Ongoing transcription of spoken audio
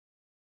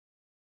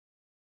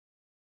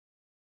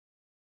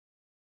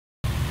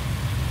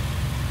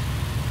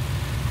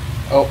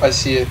Oh, I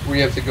see it. We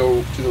have to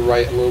go to the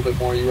right a little bit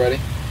more. You ready?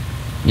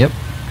 Yep.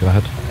 Go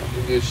ahead. Right,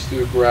 we'll just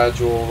do a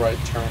gradual right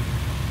turn.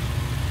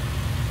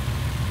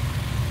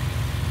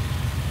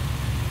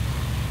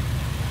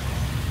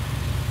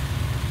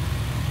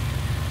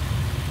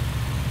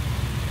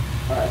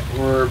 Alright,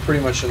 we're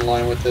pretty much in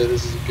line with it.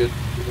 This is a good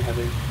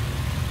heading.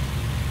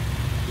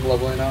 I'm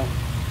leveling out.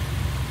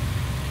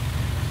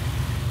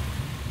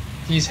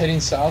 He's heading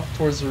south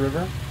towards the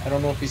river. I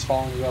don't know if he's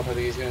following you up. I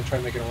think he's going to try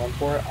making a run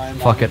for it.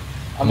 Fuck it.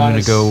 I'm going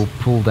to go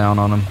pull down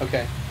on him.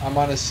 Okay, I'm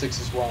on his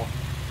 6 as well.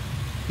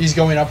 He's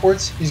going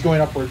upwards. He's going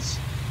upwards.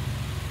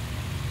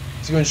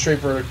 He's going straight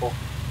vertical.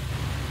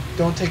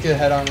 Don't take a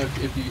head on him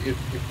if you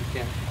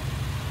can.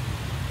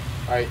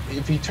 Alright,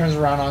 if he turns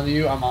around onto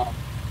you, I'm on him.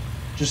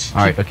 Just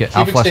Alright, okay,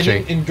 I'll flush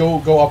straight. And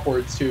go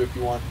upwards too if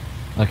you want.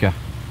 Okay.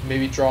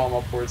 Maybe draw him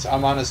upwards.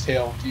 I'm on his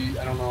tail.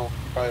 I don't know.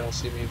 You probably don't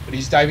see me. But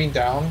he's diving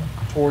down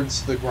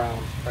towards the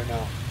ground right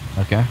now.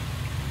 Okay.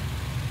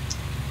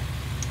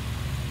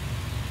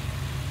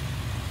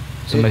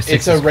 So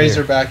it's a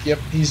razorback. Yep,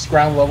 he's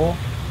ground level.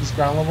 He's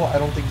ground level. I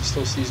don't think he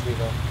still sees me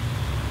though.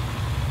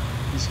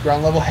 He's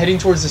ground level, heading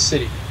towards the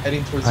city.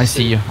 Heading towards the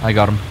city. I see you. I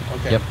got him.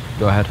 Okay. Yep.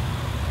 Go ahead.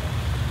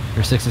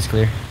 Your 6 is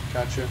clear.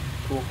 Gotcha.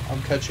 Cool.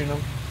 I'm catching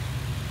him.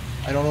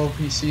 I don't know if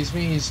he sees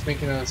me. He's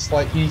making a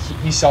slight. He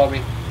saw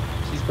me.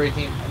 He's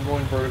braking. I'm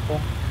going vertical.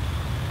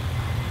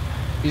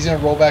 He's gonna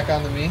roll back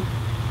onto me.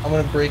 I'm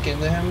gonna break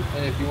into him,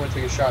 and if you want to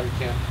take a shot, you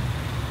can.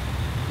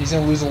 He's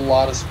gonna lose a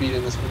lot of speed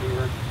in this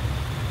maneuver.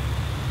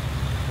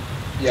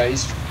 Yeah,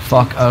 he's...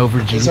 Fuck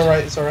over, G. It's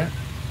alright, it's alright.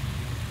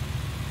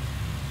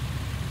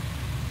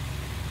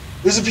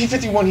 There's a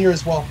P-51 here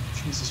as well.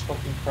 Jesus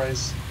fucking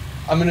Christ.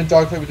 I'm in a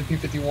dogfight with the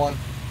P-51.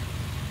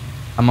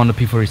 I'm on the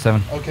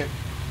P-47. Okay.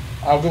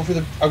 I'll go for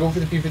the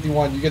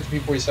P-51. You get the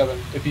P-47.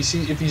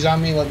 If he's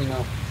on me, let me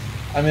know.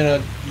 I'm in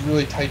a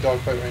really tight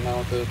dogfight right now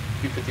with the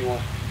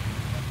P-51.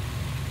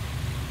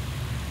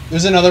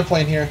 There's another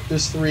plane here.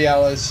 There's 3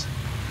 allies.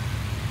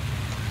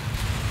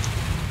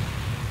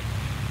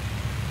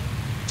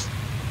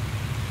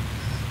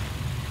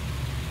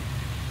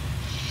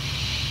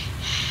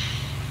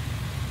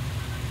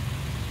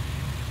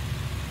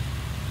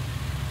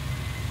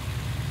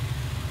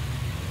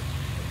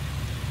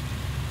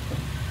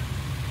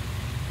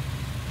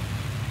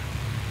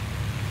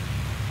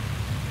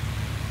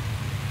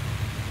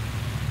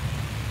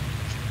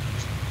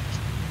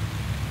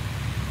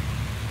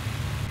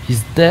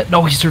 He's dead.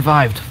 No, he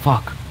survived.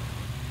 Fuck.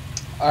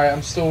 Alright,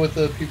 I'm still with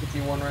the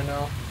P-51 right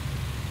now.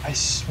 I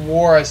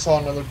swore I saw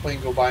another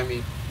plane go by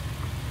me.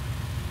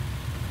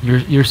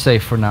 You're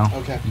safe for now.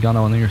 Okay. You got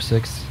one on your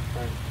 6.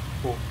 Alright,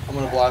 cool. I'm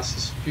gonna blast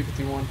this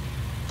P-51.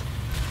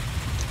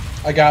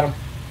 I got him.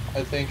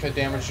 I think I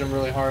damaged him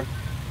really hard.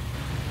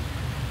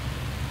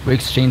 We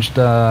exchanged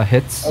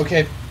hits.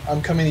 Okay,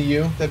 I'm coming to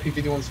you. That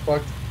P-51's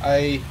fucked. Are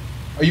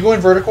you going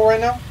vertical right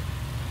now?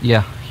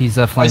 Yeah, he's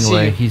flying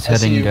away. You. He's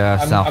heading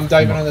south. I'm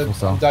diving on the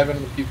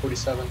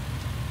P-47.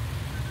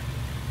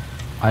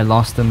 I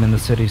lost him in the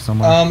city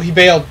somewhere. He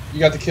bailed.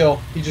 You got the kill.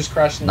 He just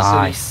crashed in the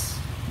nice.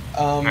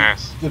 city.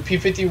 Nice. The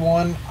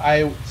P-51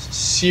 I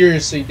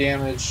seriously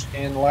damaged,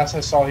 and the last I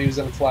saw he was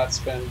in a flat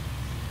spin.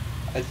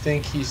 I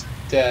think he's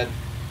dead.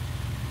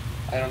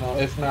 I don't know.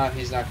 If not,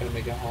 he's not gonna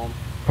make it home.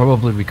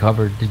 Probably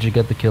recovered. Did you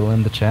get the kill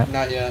in the chat?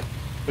 Not yet.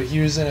 But he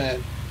was in a...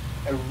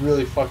 I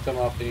really fucked him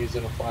up, and he was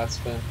in a flat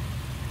spin.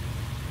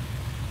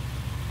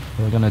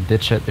 We're gonna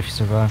ditch it if you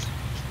survive.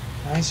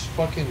 Nice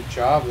fucking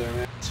job there,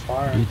 man. It's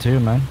fire. You too,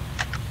 man.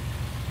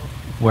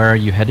 Where are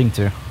you heading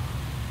to?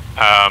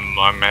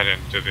 I'm heading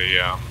to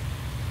the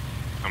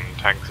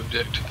tank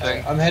objective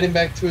thing. I'm heading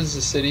back towards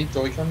the city,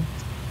 Doikum.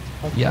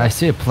 Okay. Yeah, I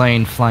see a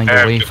plane flying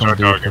away from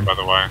Doikum, by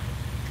the way.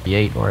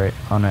 B8 or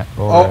on it.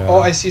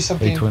 Or, I see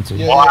something.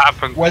 Yeah, what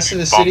happened? West of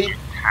the city.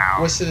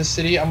 West of the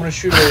city. I'm gonna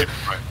shoot a.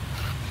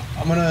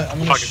 I'm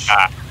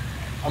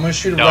gonna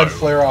shoot a red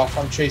flare off.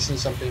 I'm chasing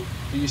something.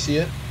 Do you see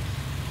it?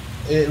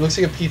 It looks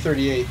like a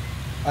P-38.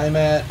 I'm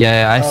at...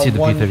 Yeah, I see the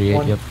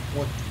P-38, yep.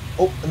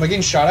 Oh, am I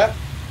getting shot at?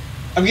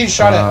 I'm getting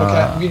shot at,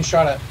 okay. I'm getting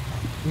shot at.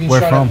 I'm getting where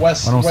shot from? At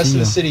west of the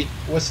you. city.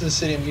 West of the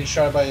city, I'm getting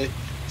shot at by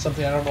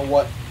something, I don't know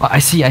what. I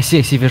see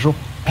visual.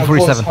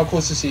 P-47. How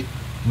close is he?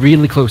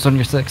 Really close, on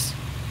your 6.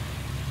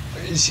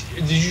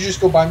 Did you just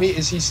go by me?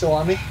 Is he still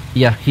on me?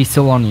 Yeah, he's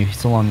still on you, I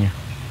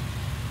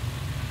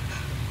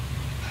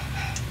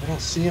don't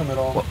see him at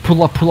all. Well,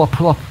 pull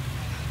up.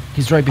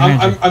 He's right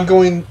behind you. I'm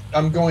going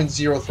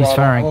 0 throttle. He's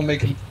firing. I'm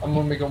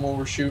gonna make him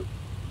overshoot.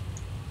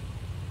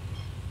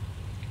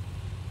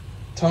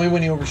 Tell me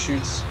when he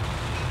overshoots.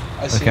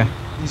 I see him.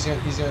 He's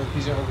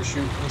gonna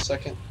overshoot in a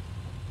second.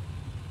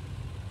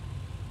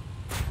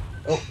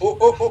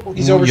 Oh!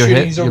 He's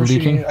overshooting. He's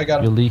overshooting. You're leaking. I got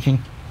him. You're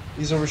leaking.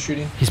 He's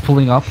overshooting. He's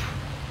pulling up.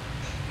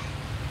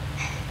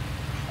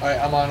 All right,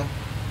 I'm on him.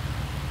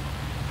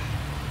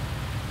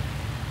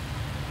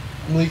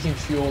 I'm leaking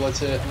fuel.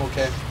 That's it. I'm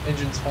okay.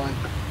 Engine's fine.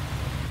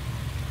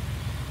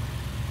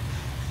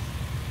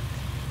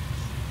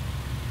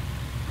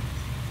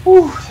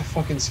 Whew, that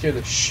fucking scared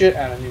the shit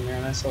out of me,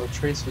 man. I saw the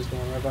tracers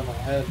going right by my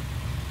head.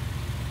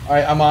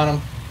 Alright, I'm on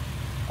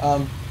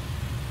him.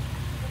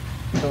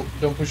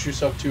 Don't push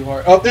yourself too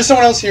hard. Oh, there's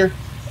someone else here.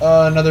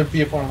 Another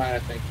BF-109, I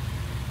think.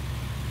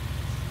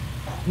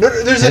 No,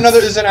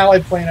 there's an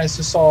allied plane I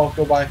just saw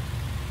go by.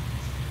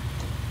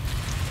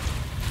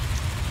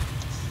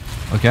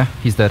 Okay,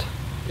 he's dead.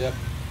 Yep.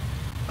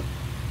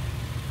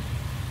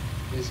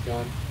 He's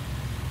gone.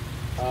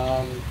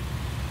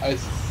 I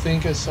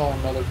think I saw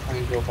another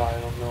plane go by. I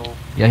don't know.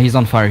 Yeah, he's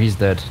on fire. He's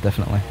dead,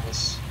 definitely.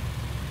 Yes.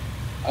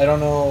 I don't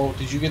know.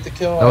 Did you get the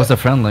kill? That was a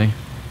friendly.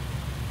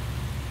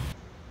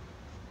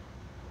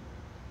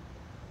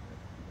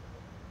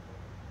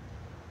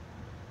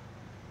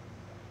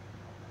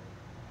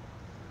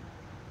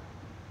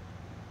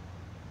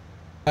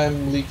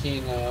 I'm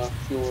leaking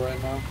fuel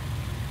right now.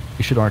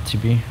 You should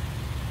RTB.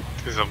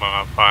 He's on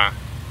fire.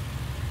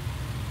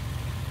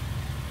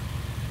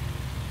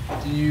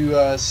 Do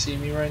you see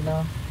me right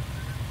now?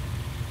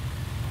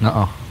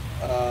 No.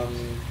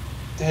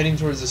 Heading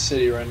towards the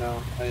city right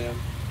now. I am.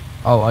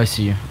 Oh, I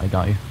see you. I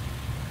got you.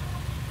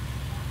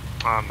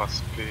 I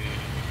must be.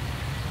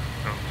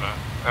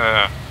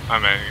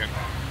 I'm in again.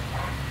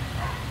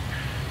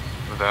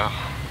 There.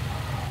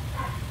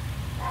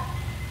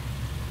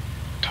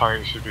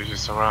 Target should be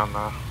just around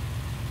there.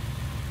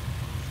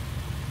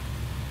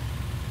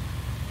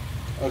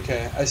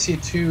 Okay, I see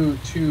two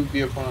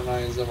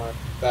BF-109s on my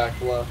back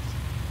left.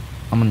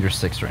 I'm on your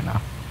 6 right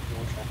now.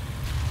 Okay.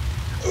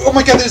 Oh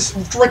my god, there's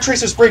red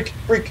tracers! Break!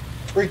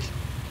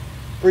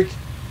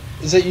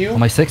 Is that you? On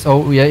my 6?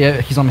 Oh,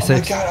 yeah, he's on my 6.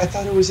 Oh my god, I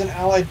thought it was an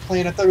allied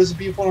plane. I thought it was a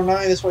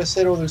BF-109. That's why I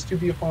said, oh, there's two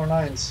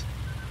BF-109s.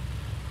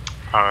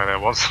 Oh, there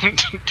wasn't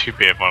two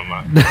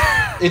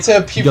BF-109. It's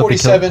a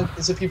P-47.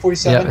 It's a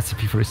P-47. Yeah, it's a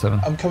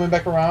P-47. I'm coming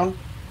back around.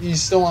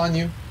 He's still on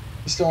you.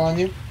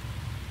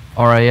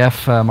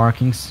 RAF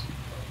markings.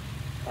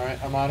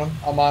 Alright, I'm on him.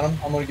 I'm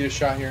gonna get a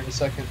shot here in a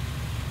second.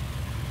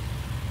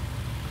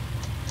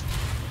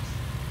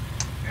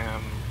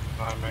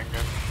 I'm in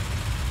good.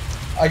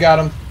 I got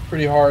him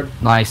pretty hard.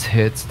 Nice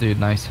hits, dude.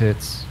 Nice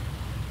hits.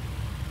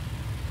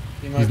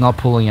 He's He's not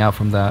pulling out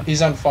from that.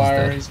 He's on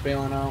fire. dead. He's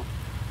bailing out.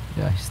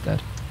 Yeah, he's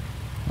dead.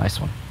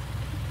 Nice one.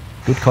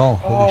 Good call.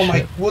 Oh Holy my,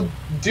 shit. well,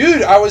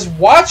 dude, I was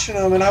watching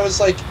him and I was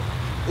like,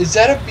 is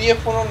that a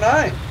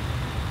BF-109?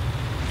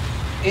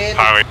 And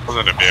Oh, it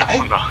wasn't a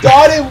BF-109. I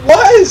thought it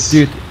was!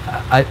 Dude,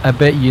 I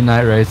bet you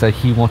Night Race that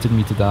he wanted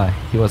me to die.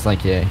 He was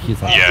like, yeah,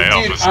 he's like, Yeah, dude,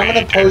 obviously I'm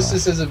gonna he post did.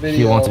 this as a video.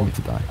 he wanted me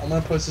to die. I'm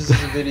gonna post this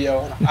as a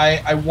video. And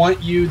I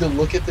want you to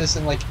look at this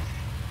and like,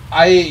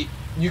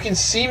 you can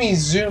see me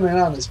zoom in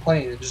on this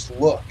plane and just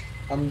look.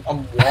 I'm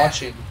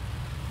watching.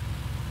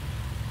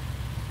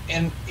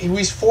 And he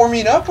was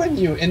forming up on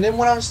you. And then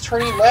when I was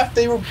turning left,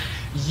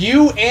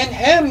 you and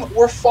him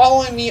were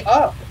following me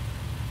up.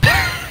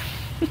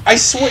 I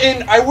swear,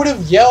 and I would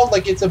have yelled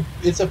like it's a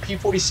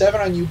P-47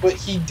 on you, but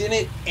he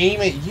didn't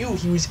aim at you.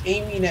 He was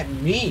aiming at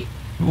me.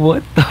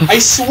 What the I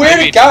swear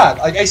to God,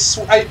 like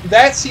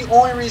that's the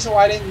only reason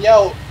why I didn't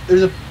yell.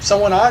 There's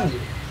someone on you,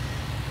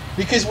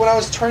 because when I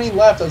was turning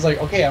left, I was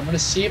like, okay, I'm gonna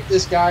see if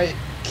this guy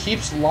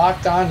keeps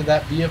locked on to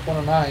that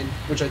BF-109,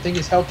 which I think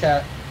is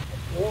Hellcat.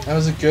 That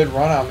was a good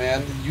run out,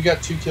 man. You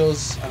got 2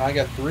 kills and I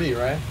got 3,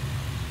 right?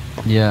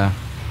 Yeah.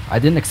 I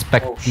didn't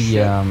expect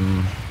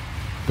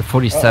the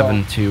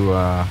 47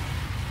 to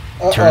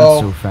turn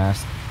so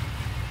fast.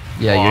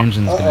 Yeah, your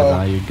engine's gonna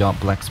die. You got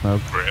black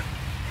smoke.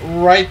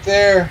 Right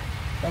there.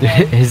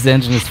 His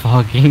engine is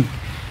fogging.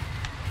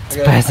 It's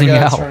passing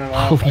out. Turn it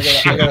off. Holy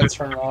shit. I gotta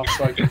turn it off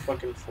so I can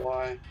fucking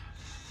fly.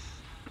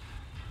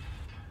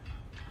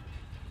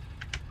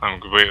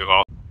 I'm completely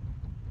lost.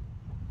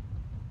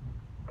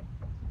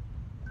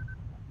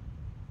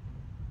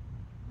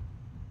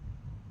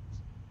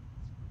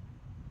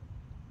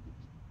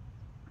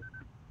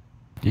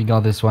 You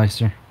got this,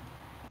 Weisser.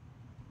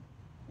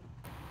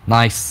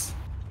 Nice.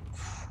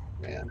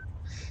 Man.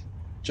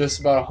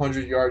 Just about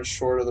 100 yards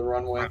short of the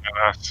runway.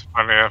 That's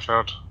funny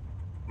airfield.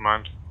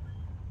 Mind.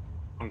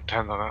 I'm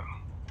 10 on it.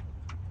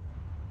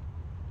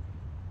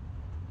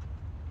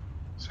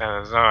 So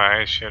there's no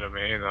A shit at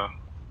me either.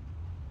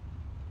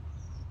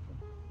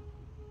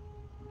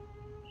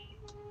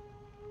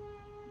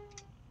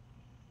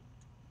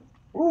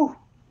 Woo.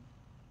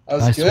 That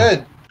was Nice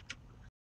good.